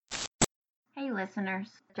listeners,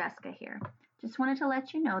 Jessica here. Just wanted to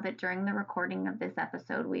let you know that during the recording of this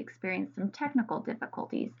episode, we experienced some technical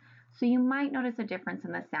difficulties, so you might notice a difference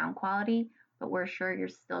in the sound quality, but we're sure you're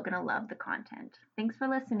still going to love the content. Thanks for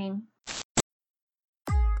listening.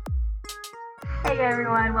 Hey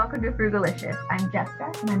everyone, welcome to Frugalicious. I'm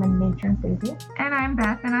Jessica, and I'm a nature enthusiast. And I'm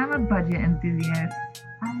Beth, and I'm a budget enthusiast.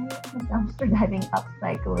 I'm a dumpster diving,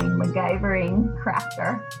 upcycling, MacGyvering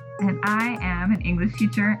crafter. And I am an English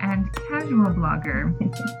teacher and casual blogger.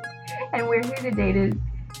 And we're here today to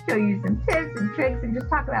show you some tips and tricks and just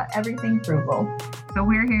talk about everything frugal. So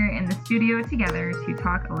we're here in the studio together to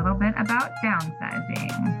talk a little bit about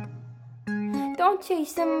downsizing. Don't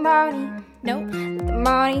chase the money, no, let the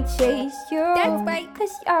money chase you. That's right, cause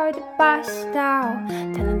you're the boss now,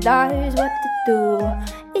 telling others what to do.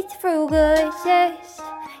 It's Frugalicious,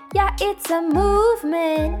 yeah, it's a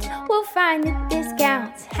movement. We'll find the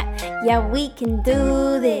discounts, yeah, we can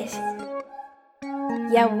do this.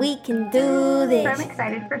 Yeah, we can do this. So I'm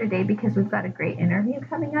excited for today because we've got a great interview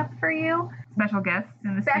coming up for you. Special guests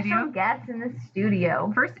in the studio. Special guests in the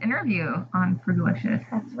studio. First interview on Frugalicious.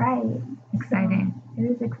 That's right. Exciting. So, it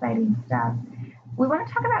is exciting stuff. We want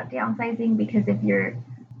to talk about downsizing because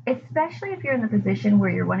especially if you're in the position where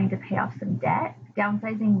you're wanting to pay off some debt,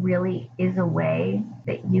 downsizing really is a way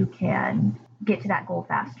that you can get to that goal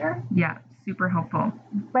faster. Yeah, super helpful.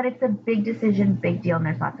 But it's a big decision, big deal, and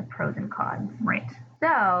there's lots of pros and cons. Right.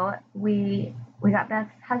 So we got Beth's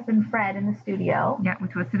husband, Fred, in the studio. Yeah, we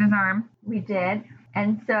twisted his arm. We did.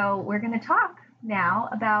 And so we're going to talk now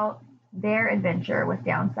about their adventure with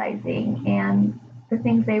downsizing and the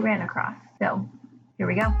things they ran across. So here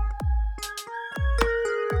we go.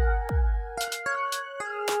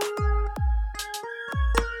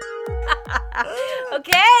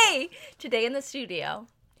 Okay, today in the studio,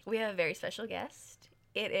 we have a very special guest.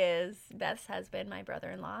 It is Beth's husband, my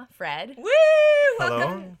brother-in-law, Fred. Woo!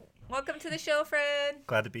 Hello. Welcome to the show, Fred.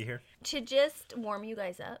 Glad to be here. To just warm you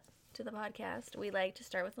guys up to the podcast, we like to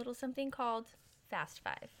start with a little something called Fast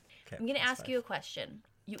Five. Okay, I'm going to ask five. you a question.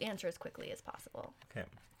 You answer as quickly as possible. Okay.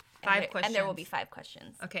 And there will be 5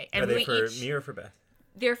 questions. Okay, Are and they we for each... me or for Beth?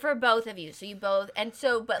 They're for both of you. So you both,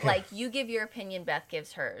 but like you give your opinion, Beth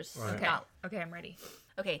gives hers. Right. Okay. Not- Okay, I'm ready.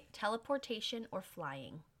 okay, teleportation or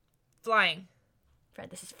flying? Flying. Fred,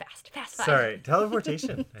 this is fast. Fast 5. Sorry,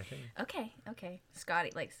 teleportation, I think. Okay. Scotty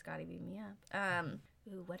beat me up.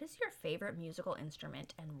 What is your favorite musical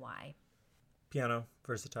instrument and why? Piano,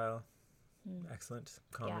 versatile, excellent,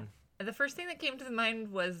 common. The first thing that came to the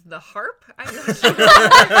mind was the harp. I'm not sure.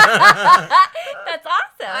 That's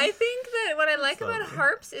awesome. I think that what I like about lovely.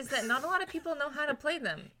 harps is that not a lot of people know how to play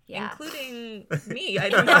them, Yeah. including me. I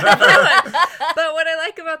don't know how to play one. But what I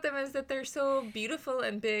like about them is that they're so beautiful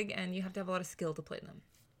and big, and you have to have a lot of skill to play them.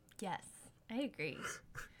 Yes, I agree.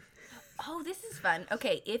 Oh, this is fun.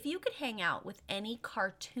 Okay, if you could hang out with any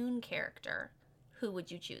cartoon character, who would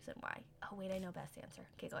you choose and why? Oh, wait, I know Beth's answer.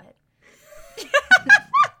 Okay, go ahead.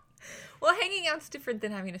 Well, hanging out's different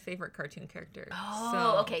than having a favorite cartoon character.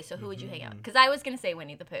 Oh, okay, so who would you hang out? Because I was going to say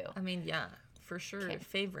Winnie the Pooh. I mean, yeah, for sure, Okay.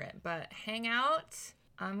 favorite. But hang out,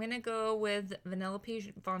 I'm going to go with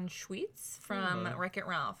Vanellope von Schweetz from Wreck-It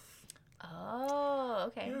Ralph. Oh,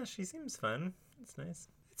 okay. Yeah, she seems fun. It's nice.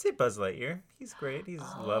 I'd say Buzz Lightyear. He's great. He's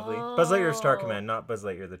lovely. Buzz Lightyear Star Command, not Buzz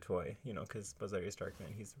Lightyear the toy. Because Buzz Lightyear Star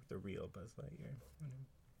Command, he's the real Buzz Lightyear.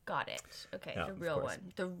 Got it. Okay, Yeah, the of real course.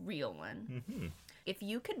 one. The real one. Mm-hmm. If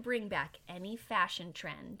you could bring back any fashion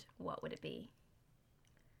trend, what would it be?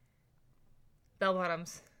 Bell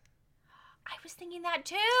bottoms. I was thinking that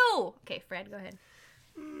too. Okay, Fred, go ahead.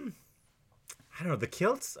 I don't know, the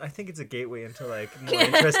kilts, I think it's a gateway into more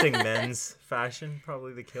interesting men's fashion,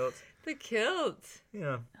 probably the kilt. The kilt.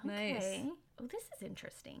 Yeah. Nice. Okay. Oh, this is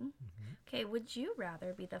interesting. Okay, would you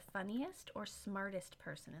rather be the funniest or smartest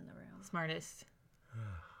person in the room? Smartest.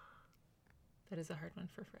 That is a hard one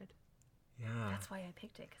for Fred. Yeah. That's why I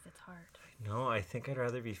picked it, because it's hard. No, I think I'd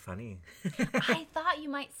rather be funny. I thought you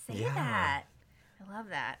might say Yeah. that. I love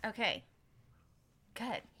that. Okay.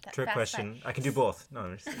 Good. Trick Fast question. five. I can do both. No,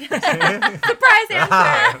 I'm just Surprise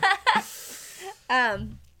answer.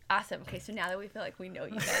 Awesome. Okay, so now that we feel like we know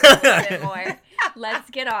you guys a little bit more, let's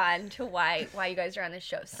get on to why you guys are on this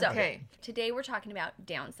show. So Okay. today we're talking about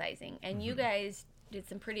downsizing, and you guys did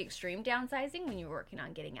some pretty extreme downsizing when you were working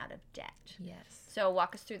on getting out of debt. Yes. So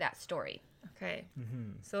walk us through that story. Okay.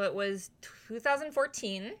 So it was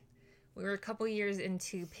 2014. We were a couple years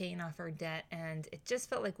into paying off our debt, and it just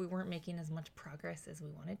felt like we weren't making as much progress as we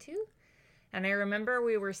wanted to. And I remember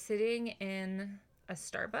we were sitting in a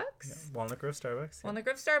Starbucks. Walnut Grove Starbucks. Yeah. Walnut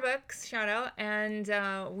Grove Starbucks, shout out. And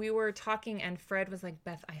we were talking, and Fred was like,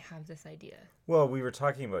 Beth, I have this idea. Well, we were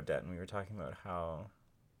talking about debt, and we were talking about how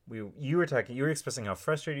you were expressing how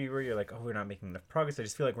frustrated you were. You're like, oh, we're not making enough progress. I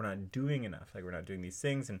just feel like we're not doing enough. Like, we're not doing these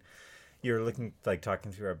things. And you're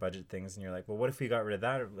talking through our budget things, and you're like, well, what if we got rid of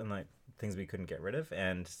that, and like things we couldn't get rid of?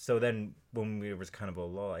 And so then when we was kind of a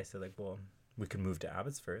lull, I said like, well, we could move to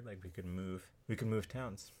Abbotsford. Like, we could move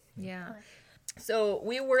towns. Yeah. So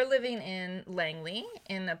we were living in Langley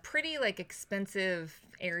in a pretty like expensive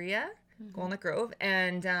area, Walnut Grove,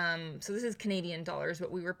 and so this is Canadian dollars,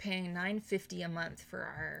 but we were paying $9.50 a month for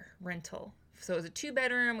our rental. So it was a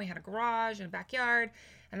 2-bedroom. We had a garage and a backyard,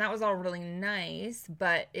 and that was all really nice.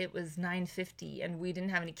 But it was $9.50, and we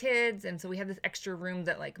didn't have any kids, and so we had this extra room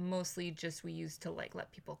that like mostly just we used to like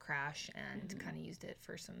let people crash and kind of used it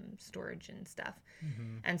for some storage and stuff.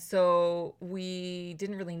 And so we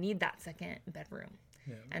didn't really need that second bedroom.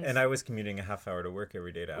 Yeah. And I was commuting a half hour to work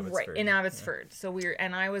every day to Abbotsford. Right, in Abbotsford. Yeah. So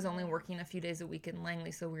and I was only working a few days a week in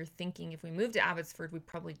Langley. So we were thinking if we moved to Abbotsford, we'd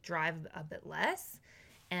probably drive a bit less.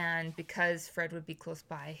 And because Fred would be close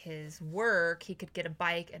by his work, he could get a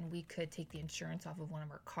bike and we could take the insurance off of one of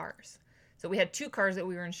our cars. So we had 2 cars that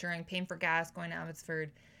we were insuring, paying for gas, going to Abbotsford,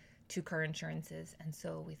 2 car insurances. And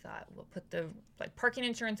so we thought we'll put the parking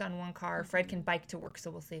insurance on one car. Fred can bike to work, so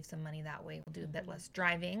we'll save some money that way. We'll do a bit less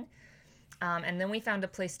driving. And then we found a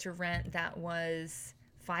place to rent that was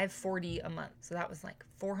 $540 a month. So that was like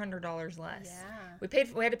 $400 less. Yeah.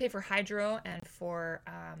 We had to pay for hydro and for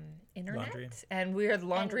internet. Laundry. And we had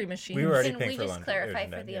laundry machines. We were already Can paying we for just laundry. clarify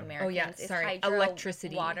for the Americans? Oh yeah, It's sorry. hydro,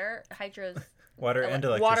 Electricity. Water. Hydro's Water and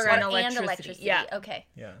electricity. Water and and electricity. Yeah. Okay.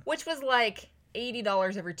 Yeah. Which was like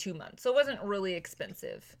 $80 every 2 months. So it wasn't really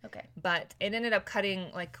expensive. Okay. But it ended up cutting,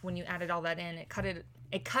 like when you added all that in, it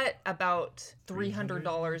cut about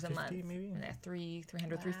 $300 a month. Maybe? Yeah,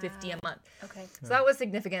 $350 a month. Okay. So that was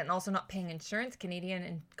significant, and also not paying insurance. Canadian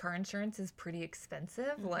and car insurance is pretty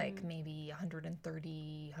expensive, like maybe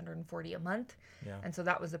 $130, $140 a month. Yeah. And so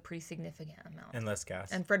that was a pretty significant amount. And less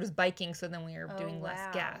gas. And Fred was biking, so then we were doing less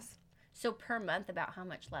wow. gas. So per month, about how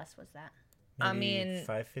much less was that? I mean,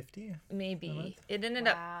 $550. Maybe it ended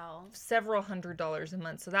up several $100s a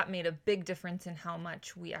month, so that made a big difference in how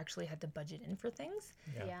much we actually had to budget in for things.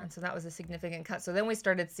 Yeah. And so that was a significant cut. So then we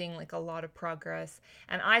started seeing like a lot of progress,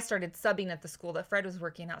 and I started subbing at the school that Fred was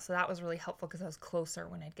working at, so that was really helpful because I was closer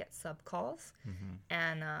when I'd get sub calls,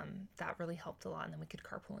 and that really helped a lot. And then we could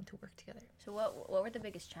carpool into work together. So what were the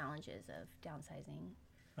biggest challenges of downsizing?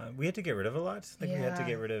 We had to get rid of a lot. Like we had to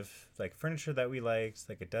get rid of like furniture that we liked,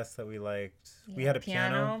 like a desk that we liked. We had a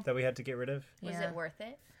piano that we had to get rid of. Was it worth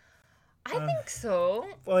it? I think so.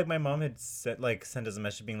 Well, like my mom had sent us a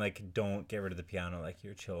message being like, "Don't get rid of the piano. Like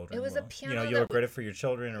your children. It was a piano. You'll regret it for your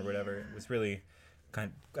children or whatever." It was really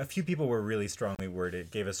a few people were really strongly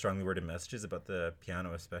worded, gave us strongly worded messages about the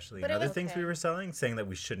piano, especially, and other things we were selling, saying that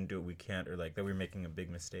we shouldn't do it, we can't, or like that we were making a big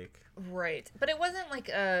mistake. Right, but it wasn't like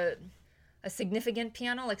a significant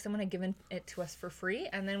piano. Like someone had given it to us for free,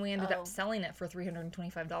 and then we ended up selling it for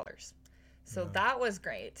 $325. So that was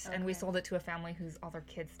great. And we sold it to a family whose all their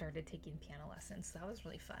kids started taking piano lessons. So that was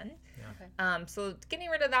really fun. Yeah. Okay. So getting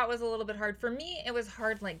rid of that was a little bit hard. For me, it was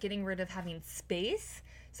hard like getting rid of having space.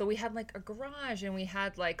 So we had like a garage and we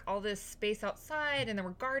had like all this space outside and there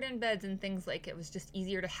were garden beds and things. Like it was just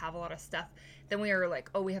easier to have a lot of stuff. Then we were like,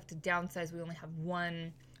 oh, we have to downsize. We only have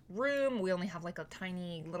one room. We only have like a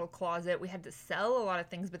tiny little closet. We had to sell a lot of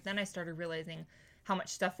things. But then I started realizing how much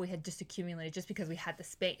stuff we had just accumulated just because we had the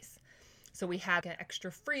space. So we had an extra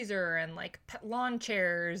freezer and like pet lawn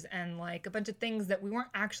chairs and like a bunch of things that we weren't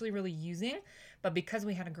actually really using, but because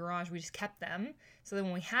we had a garage, we just kept them. So then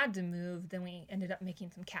when we had to move, then we ended up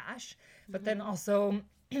making some cash, but then also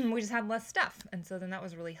we just had less stuff. And so then that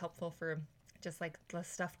was really helpful for just like less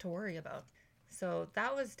stuff to worry about. So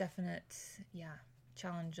that was definite,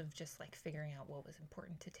 challenge of just like figuring out what was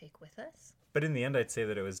important to take with us. But in the end, I'd say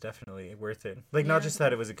that it was definitely worth it. Like, not just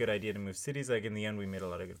that it was a good idea to move cities. Like, in the end, we made a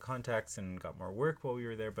lot of good contacts and got more work while we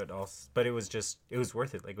were there. But it was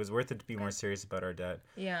worth it. Like, it was worth it to be more serious about our debt.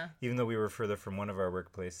 Yeah. Even though we were further from one of our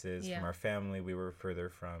workplaces, from our family, we were further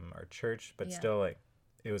from our church. But still, like,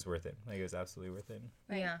 it was worth it. Like, it was absolutely worth it.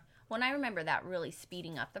 Right. Yeah. Well, and I remember that really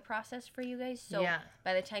speeding up the process for you guys. So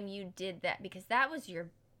by the time you did that, because that was your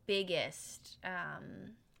biggest...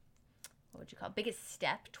 biggest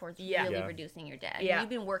step towards really reducing your debt. You've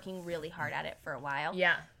been working really hard at it for a while.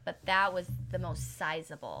 Yeah. But that was the most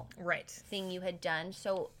sizable thing you had done.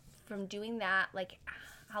 So from doing that, like,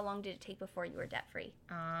 how long did it take before you were debt free?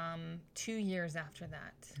 2 years after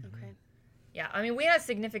that. Okay. Yeah, I mean, we had a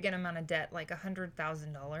significant amount of debt, like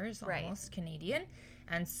 $100,000 Right. almost Canadian.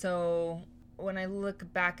 And so when I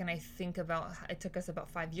look back and I think about, it took us about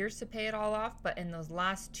 5 years to pay it all off, but in those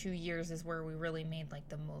last 2 years is where we really made like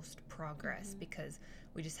the most progress because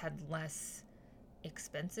we just had less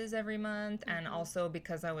expenses every month, and also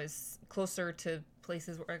because I was closer to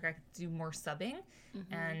places where I could do more subbing,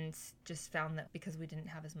 and just found that because we didn't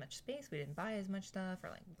have as much space, we didn't buy as much stuff or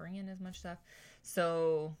like bring in as much stuff.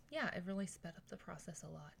 So yeah, it really sped up the process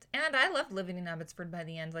a lot. And I loved living in Abbotsford by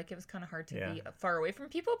the end. Like, it was kind of hard to be far away from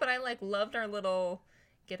people, but I like loved our little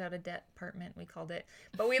get out of debt apartment, we called it.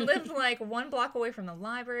 But we lived like 1 block away from the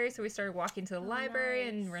library, so we started walking to the library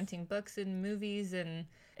and renting books and movies, and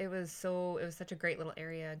it was such a great little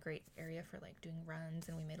area, great area for like doing runs,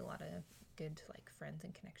 and we made a lot of good like friends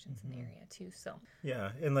and connections in the area too. So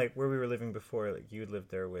Yeah, and like where we were living before, like you had lived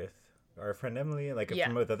there with our friend Emily, and like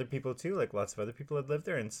from with other people too, like lots of other people had lived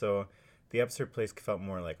there, and so the Abbotsford place felt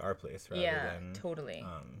more like our place rather than totally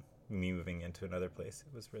me moving into another place.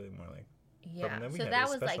 It was really more like So that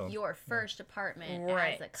was like your first apartment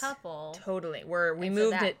as a couple. Totally. Where we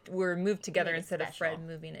moved together instead of Fred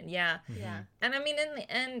moving in. Yeah. And I mean, in the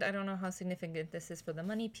end, I don't know how significant this is for the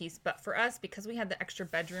money piece, but for us, because we had the extra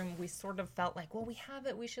bedroom, we sort of felt like, well, we have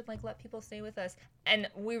it, we should like let people stay with us. And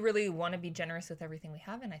we really want to be generous with everything we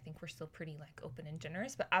have, and I think we're still pretty like open and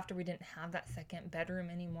generous. But after we didn't have that second bedroom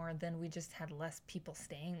anymore, then we just had less people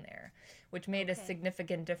staying there, which made a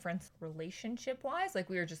significant difference relationship wise. Like,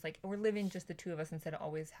 we were just like, we're living just the two of us instead of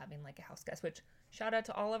always having like a house guest, which shout out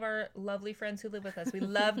to all of our lovely friends who live with us. We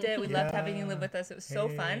loved it. We loved having you live with us. It was so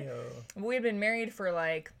fun. We had been married for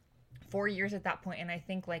like 4 years at that point, and I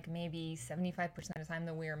think like maybe 75% of the time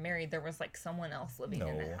that we were married, there was like someone else living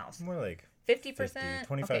in the house. More like 50%?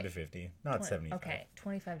 25 to 50, not 75. Okay,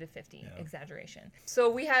 25 to 50, exaggeration. So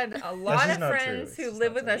we had a lot of friends who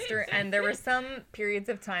lived with us, and there were some periods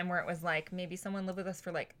of time where it was like maybe someone lived with us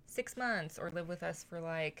for like 6 months or lived with us for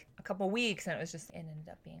like a couple weeks, and it ended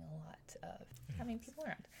up being a lot of having people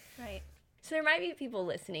around. Right. So there might be people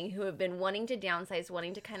listening who have been wanting to downsize,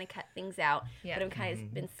 wanting to kind of cut things out, but have kind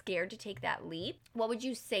of been scared to take that leap. What would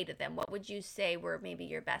you say to them? What would you say were maybe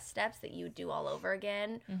your best steps that you would do all over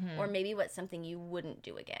again? Or maybe what's something you wouldn't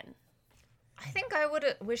do again? I think I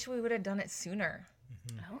wish we would have done it sooner.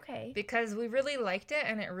 Okay. Because we really liked it,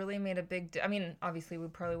 and it really made a big I mean, obviously we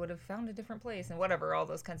probably would have found a different place and whatever, all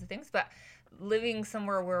those kinds of things, but living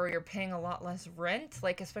somewhere where you're paying a lot less rent,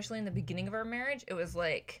 like especially in the beginning of our marriage, it was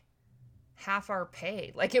like half our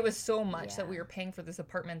pay. Like, it was so much that we were paying for this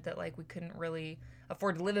apartment that like we couldn't really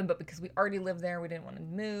afford to live in, but because we already lived there, we didn't want to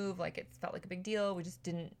move. Like, it felt like a big deal. We just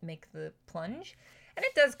didn't make the plunge. And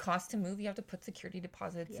it does cost to move. You have to put security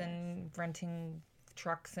deposits and renting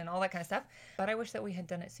trucks and all that kind of stuff. But I wish that we had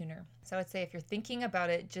done it sooner. So I would say if you're thinking about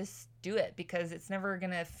it, just do it, because it's never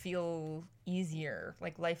going to feel easier.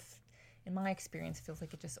 Like, life, in my experience, feels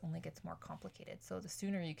like it just only gets more complicated. So the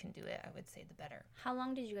sooner you can do it, I would say the better. How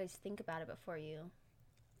long did you guys think about it before you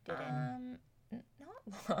did it?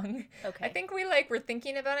 Not long. Okay. I think we were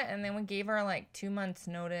thinking about it, and then we gave our 2 months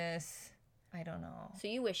notice. I don't know. So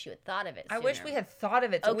you wish you had thought of it sooner. I wish we had thought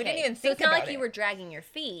of it. So we didn't even think about it. So it's not like you were dragging your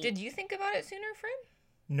feet. Did you think about it sooner, Fred?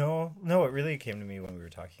 No, it really came to me when we were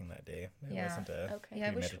talking that day. It wasn't a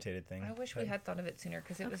premeditated thing. I wish we had thought of it sooner,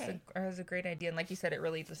 because it was a great idea, and like you said, it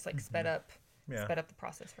really just sped up the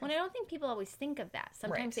process. Well, I don't think people always think of that.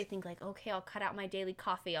 Sometimes they think like, okay, I'll cut out my daily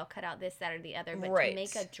coffee, I'll cut out this, that, or the other, but to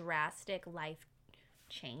make a drastic life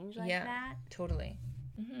change like that. Totally.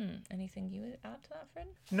 Anything you would add to that, Fred?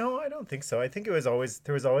 No, I don't think so. I think there was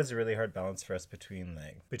always a really hard balance for us between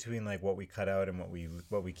what we cut out and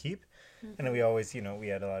what we keep, and we always, we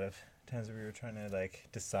had a lot of times where we were trying to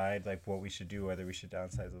decide what we should do, whether we should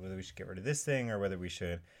downsize, whether we should get rid of this thing or whether we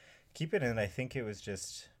should keep it. And I think it was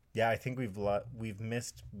just I think we've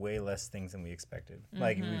missed way less things than we expected.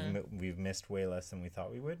 Like we've missed way less than we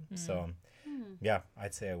thought we would. So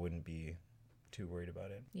I'd say I wouldn't be too worried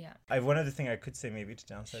about it. Yeah. I have one other thing I could say maybe to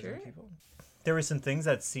downsizing people. There were some things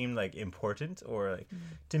that seemed important, or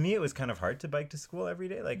to me it was kind of hard to bike to school every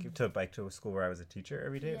day, to bike to a school where I was a teacher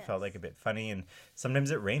every day. It felt like a bit funny, and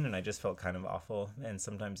sometimes it rained and I just felt kind of awful, and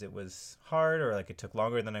sometimes it was hard, or it took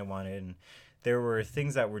longer than I wanted, and there were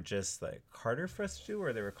things that were just harder for us to do,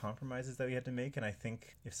 or there were compromises that we had to make. And I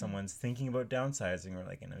think if someone's thinking about downsizing, or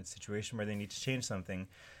in a situation where they need to change something,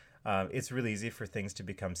 it's really easy for things to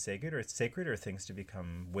become sacred or things to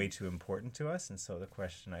become way too important to us. And so the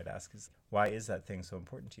question I'd ask is, why is that thing so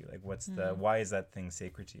important to you? Why is that thing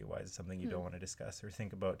sacred to you? Why is it something you don't want to discuss or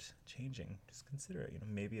think about changing? Just consider it.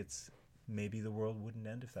 Maybe the world wouldn't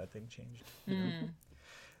end if that thing changed.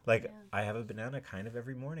 Like, I have a banana kind of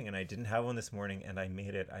every morning, and I didn't have one this morning, and I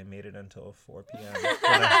made it until 4 p.m.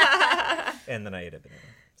 and then I ate a banana.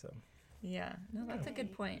 So. Yeah, no, that's a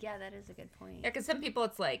good point. Yeah, that is a good point. Yeah, because some people,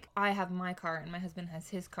 it's like, I have my car and my husband has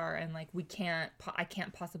his car, and like I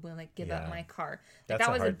can't possibly like give up my car. Like,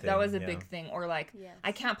 that was a big thing. Or like,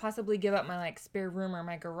 I can't possibly give up my like spare room or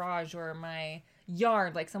my garage or my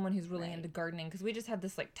yard. Like someone who's really into gardening, because we just had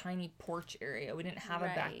this like tiny porch area. We didn't have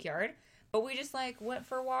a backyard, but we just like went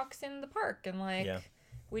for walks in the park, and like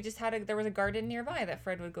we just there was a garden nearby that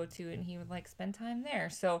Fred would go to, and he would like spend time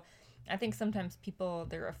there. So I think sometimes people,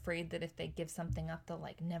 they're afraid that if they give something up, they'll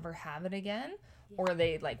like never have it again, or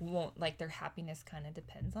they like won't, like their happiness kind of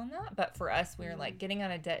depends on that. But for us, we were like, getting out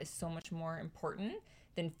of debt is so much more important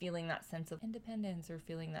than feeling that sense of independence or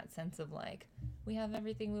feeling that sense of like, we have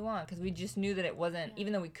everything we want. Because we just knew that it wasn't,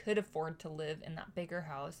 even though we could afford to live in that bigger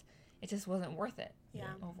house, it just wasn't worth it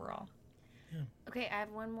overall. Yeah. Okay, I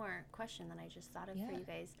have one more question that I just thought of for you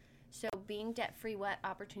guys. So being debt-free, what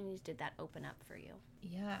opportunities did that open up for you?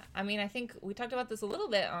 Yeah, I mean, I think we talked about this a little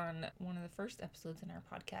bit on one of the first episodes in our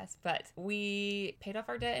podcast, but we paid off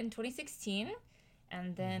our debt in 2016,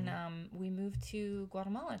 and then we moved to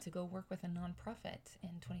Guatemala to go work with a nonprofit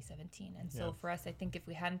in 2017. And so for us, I think if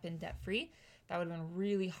we hadn't been debt-free, that would have been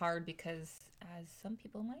really hard because, as some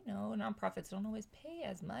people might know, nonprofits don't always pay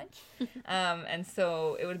as much. And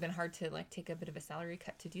so it would have been hard to like take a bit of a salary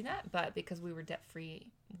cut to do that. But because we were debt-free,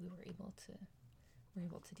 we were able to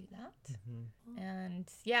do that. And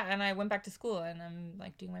and I went back to school, and I'm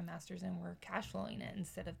like doing my master's, and we're cash flowing it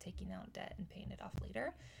instead of taking out debt and paying it off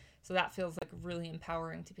later. So that feels like really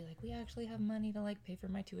empowering to be like, we actually have money to like pay for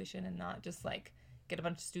my tuition and not just like get a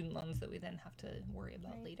bunch of student loans that we then have to worry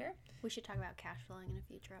about later. We should talk about cash flowing in a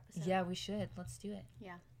future episode. Yeah, we should. Let's do it.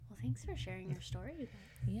 Yeah. Well, thanks for sharing your story, you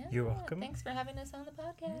guys. Yeah. You're welcome. Thanks for having us on the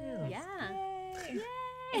podcast. Yeah.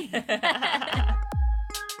 Yay.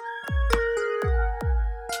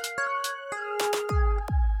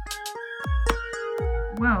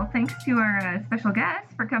 Well, thanks to our special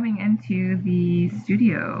guest for coming into the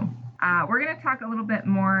studio. We're going to talk a little bit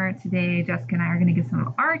more today. Jessica and I are going to give some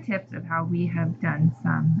of our tips of how we have done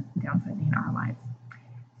some downsizing in our lives.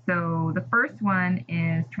 So the first one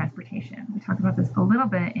is transportation. We talked about this a little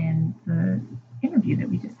bit in the interview that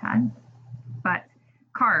we just had, but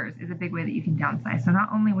cars is a big way that you can downsize. So not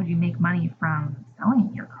only would you make money from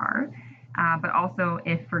selling your car, but also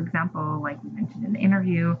if, for example, like we mentioned in the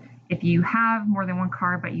interview, if you have more than one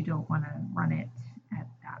car, but you don't want to run it at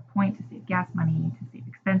that point to save gas money, to save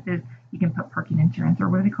expenses, you can put parking insurance, or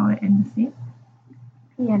what do they call it in the States?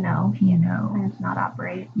 P&O. P&O. And it's not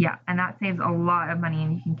operate. Yeah, and that saves a lot of money,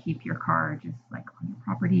 and you can keep your car just like on your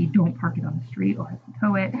property. Don't park it on the street or have to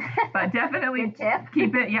tow it, but definitely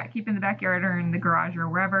keep it in the backyard or in the garage or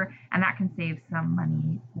wherever, and that can save some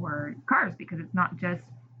money for cars because it's not just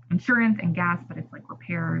insurance and gas, but it's like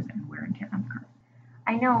repairs and wear and tear on the car.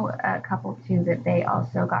 I know a couple too that they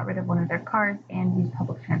also got rid of one of their cars and used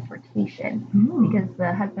public transportation because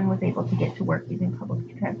the husband was able to get to work using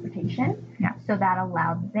public transportation. Yeah. So that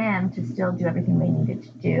allowed them to still do everything they needed to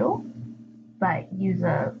do, but use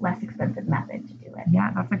a less expensive method to do it.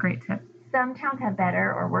 Yeah, that's a great tip. Some towns have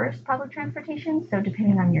better or worse public transportation, so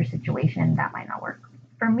depending on your situation, that might not work.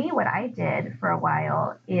 For me, what I did for a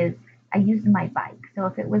while is I used my bike. So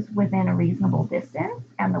if it was within a reasonable distance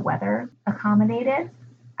and the weather accommodated,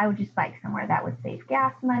 I would just bike somewhere. That would save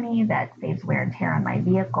gas money, that saves wear and tear on my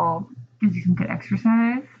vehicle. Gives you some good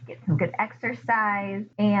exercise. Get some good exercise.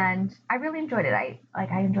 And I really enjoyed it. I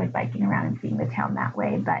enjoyed biking around and seeing the town that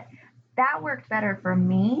way. But that worked better for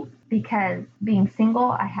me because being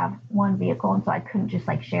single, I have one vehicle. And so I couldn't just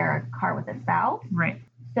like share a car with a spouse. Right.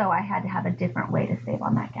 So I had to have a different way to save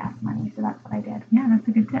on that gas money. So that's what I did. Yeah, that's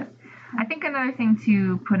a good tip. I think another thing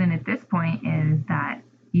to put in at this point is that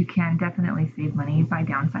you can definitely save money by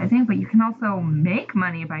downsizing, but you can also make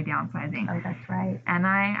money by downsizing. Oh, that's right. And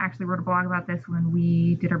I actually wrote a blog about this when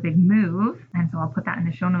we did our big move, and so I'll put that in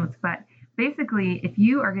the show notes. But basically, if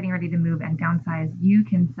you are getting ready to move and downsize, you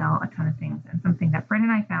can sell a ton of things. And something that Fred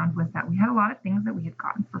and I found was that we had a lot of things that we had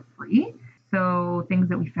gotten for free. So things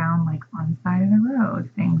that we found like on the side of the road,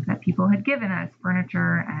 things that people had given us,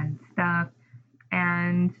 furniture and stuff.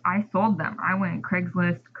 And I sold them. I went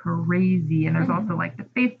Craigslist crazy. And there's also like the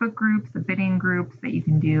Facebook groups, the bidding groups that you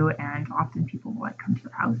can do. And often people will like come to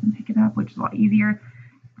your house and pick it up, which is a lot easier.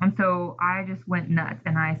 And so I just went nuts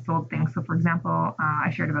and I sold things. So for example,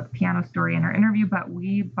 I shared about the piano story in our interview, but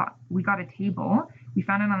we got a table. We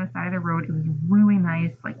found it on the side of the road. It was a really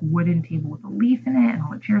nice like wooden table with a leaf in it and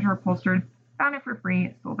all the chairs were upholstered. Found it for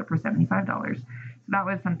free. Sold it for $75. So that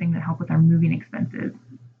was something that helped with our moving expenses.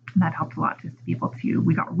 That helped a lot just to be able to,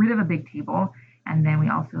 we got rid of a big table, and then we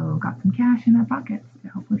also got some cash in our pockets to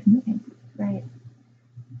help with moving. Right.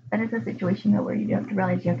 That is a situation though where you have to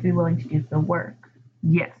realize you have to be willing to do the work.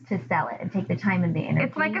 Yes. To sell it and take the time and the energy.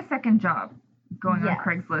 It's like a second job going on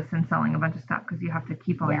Craigslist and selling a bunch of stuff because you have to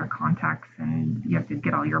keep all your contacts and you have to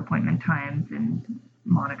get all your appointment times and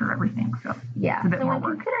monitor everything. So it's a bit more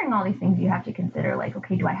work. Considering all these things, you have to consider like,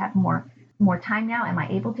 okay, do I have more time now? Am I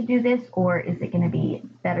able to do this? Or is it going to be a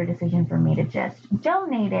better decision for me to just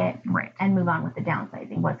donate it and move on with the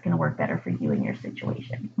downsizing? What's going to work better for you in your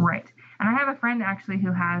situation? Right. And I have a friend actually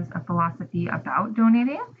who has a philosophy about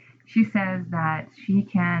donating. She says that she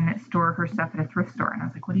can store her stuff at a thrift store. And I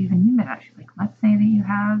was like, what do you even mean by that? She's like, let's say that you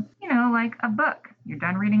have, like a book. You're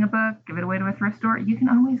done reading a book, give it away to a thrift store. You can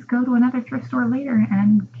always go to another thrift store later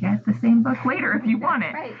and get the same book later if you want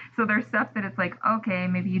it. Right. So there's stuff that it's like, okay,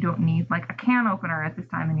 maybe you don't need like a can opener at this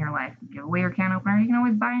time in your life. Give away your can opener. You can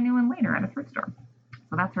always buy a new one later at a thrift store.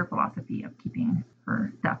 So that's her philosophy of keeping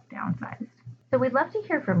her stuff downsized. So we'd love to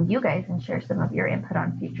hear from you guys and share some of your input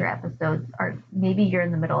on future episodes. Or maybe you're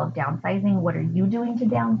in the middle of downsizing. What are you doing to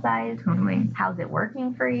downsize? Totally. How's it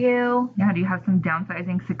working for you? Yeah, do you have some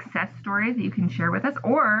downsizing success stories that you can share with us?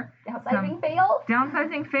 Or downsizing fails?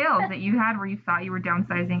 Downsizing fails that you had where you thought you were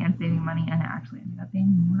downsizing and saving money and it actually ended up being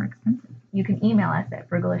more expensive. You can email us at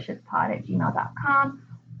frugaliciouspod@gmail.com,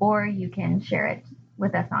 or you can share it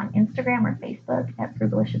with us on Instagram or Facebook at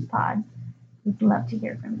frugaliciouspod. We'd love to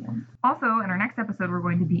hear from you. Also, in our next episode, we're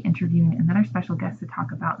going to be interviewing another special guest to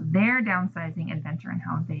talk about their downsizing adventure and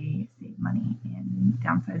how they save money in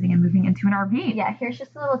downsizing and moving into an RV. Yeah, here's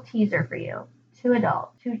just a little teaser for you. 2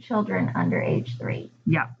 adults, 2 children under age 3.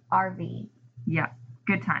 Yeah. RV. Yeah.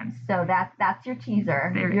 Good times. So that's your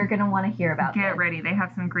teaser. You're going to want to hear about Get ready. They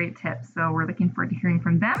have some great tips. So we're looking forward to hearing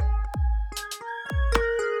from them.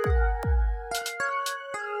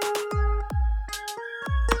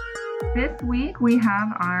 This week we have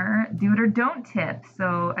our do it or don't tip.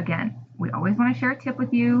 So again, we always want to share a tip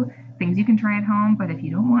with you, things you can try at home, but if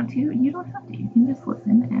you don't want to, you don't have to. You can just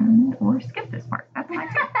listen or skip this part. That's fine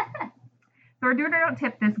too. So our do it or don't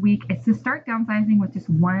tip this week is to start downsizing with just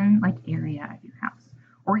one area of your house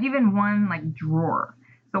or even one drawer.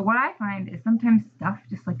 So what I find is sometimes stuff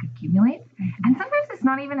just accumulates, and sometimes it's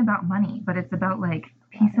not even about money, but it's about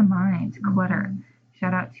peace of mind, clutter.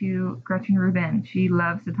 Shout out to Gretchen Rubin. She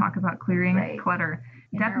loves to talk about clearing clutter.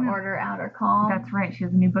 Inner Order, Outer Calm. That's right. She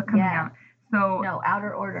has a new book coming out. So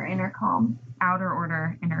Outer Order, Inner Calm. Outer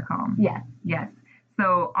Order, Inner Calm. Yes. Yes.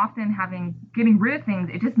 So often getting rid of things,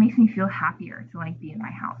 it just makes me feel happier to be in my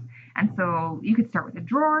house. And so you could start with a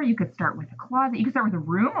drawer, you could start with a closet, you could start with a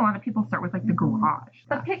room. A lot of people start with the garage.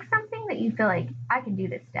 But pick something that you feel like I can do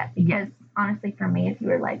this step. Because honestly, for me, if you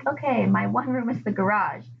were okay, my one room is the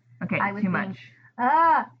garage. Okay, I would too think, much.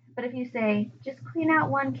 But if you say, just clean out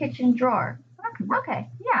one kitchen drawer. Okay,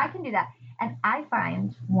 I can do that. And I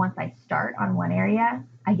find once I start on one area,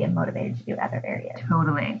 I get motivated to do other areas.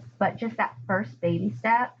 Totally. But just that first baby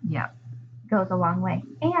step goes a long way.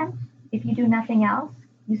 And if you do nothing else,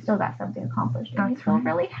 you still got something accomplished. And you feel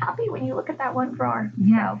really happy when you look at that one drawer.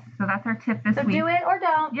 Yeah. So that's our tip this week. So do it or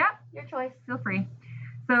don't. Yep. Your choice. Feel free.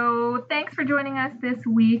 So thanks for joining us this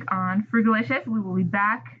week on Frugalicious. We will be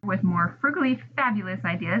back with more frugally fabulous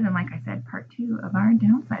ideas. And like I said, part 2 of our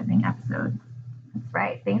downsizing episode. That's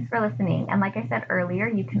right. Thanks for listening. And like I said earlier,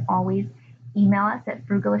 you can always email us at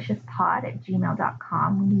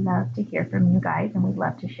frugaliciouspod@gmail.com. We love to hear from you guys, and we'd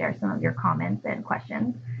love to share some of your comments and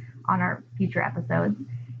questions on our future episodes.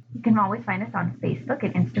 You can always find us on Facebook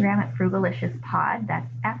and Instagram at frugaliciouspod. That's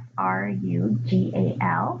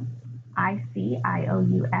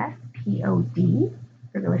FRUGALICIOUSPOD,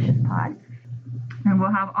 Frugalicious Pod. And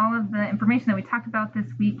we'll have all of the information that we talked about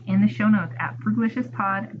this week in the show notes at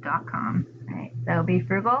frugaliciouspod.com. All right, so be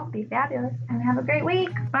frugal, be fabulous, and have a great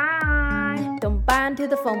week. Bye. Don't buy into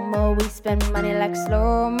the FOMO, we spend money like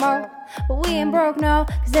slow-mo. But we ain't broke, no,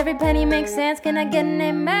 cause every penny makes sense. Can I get an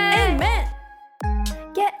amen? Amen.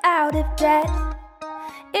 Get out of debt.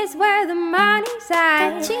 It's where the money's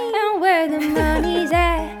at. And where the money's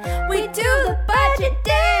at, we do the budget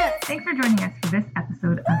dance. Thanks for joining us for this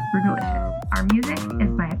episode of Frugalicious. Our music is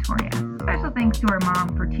by Atoria. Special thanks to our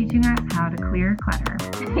mom for teaching us how to clear clutter.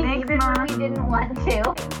 Thanks, Mom. We didn't want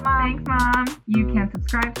to. Thanks, Mom. You can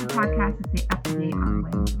subscribe to the podcast to stay up to date on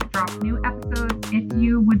when we drop new episodes. If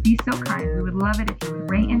you would be so kind, we would love it if you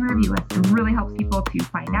would rate and review us. It really helps people to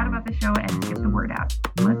find out about the show and get the word out.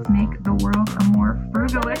 Let's make the world a more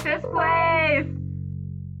frugalicious place.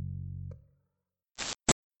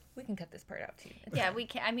 can cut this part out too. Yeah, we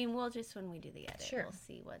can. I mean, we'll just when we do the edit, Sure. we'll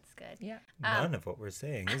see what's good. Yeah. None of what we're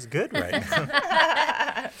saying is good right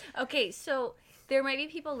now. Okay, so there might be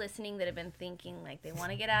people listening that have been thinking like they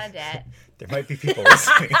want to get out of debt. There might be people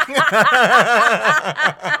listening.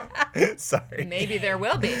 Sorry. Maybe there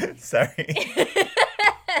will be. Sorry.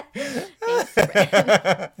 Thanks,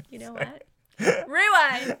 Brent. You know what?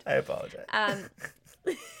 Rewind. I apologize.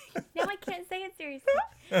 Now I can't say it seriously.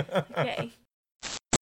 Okay.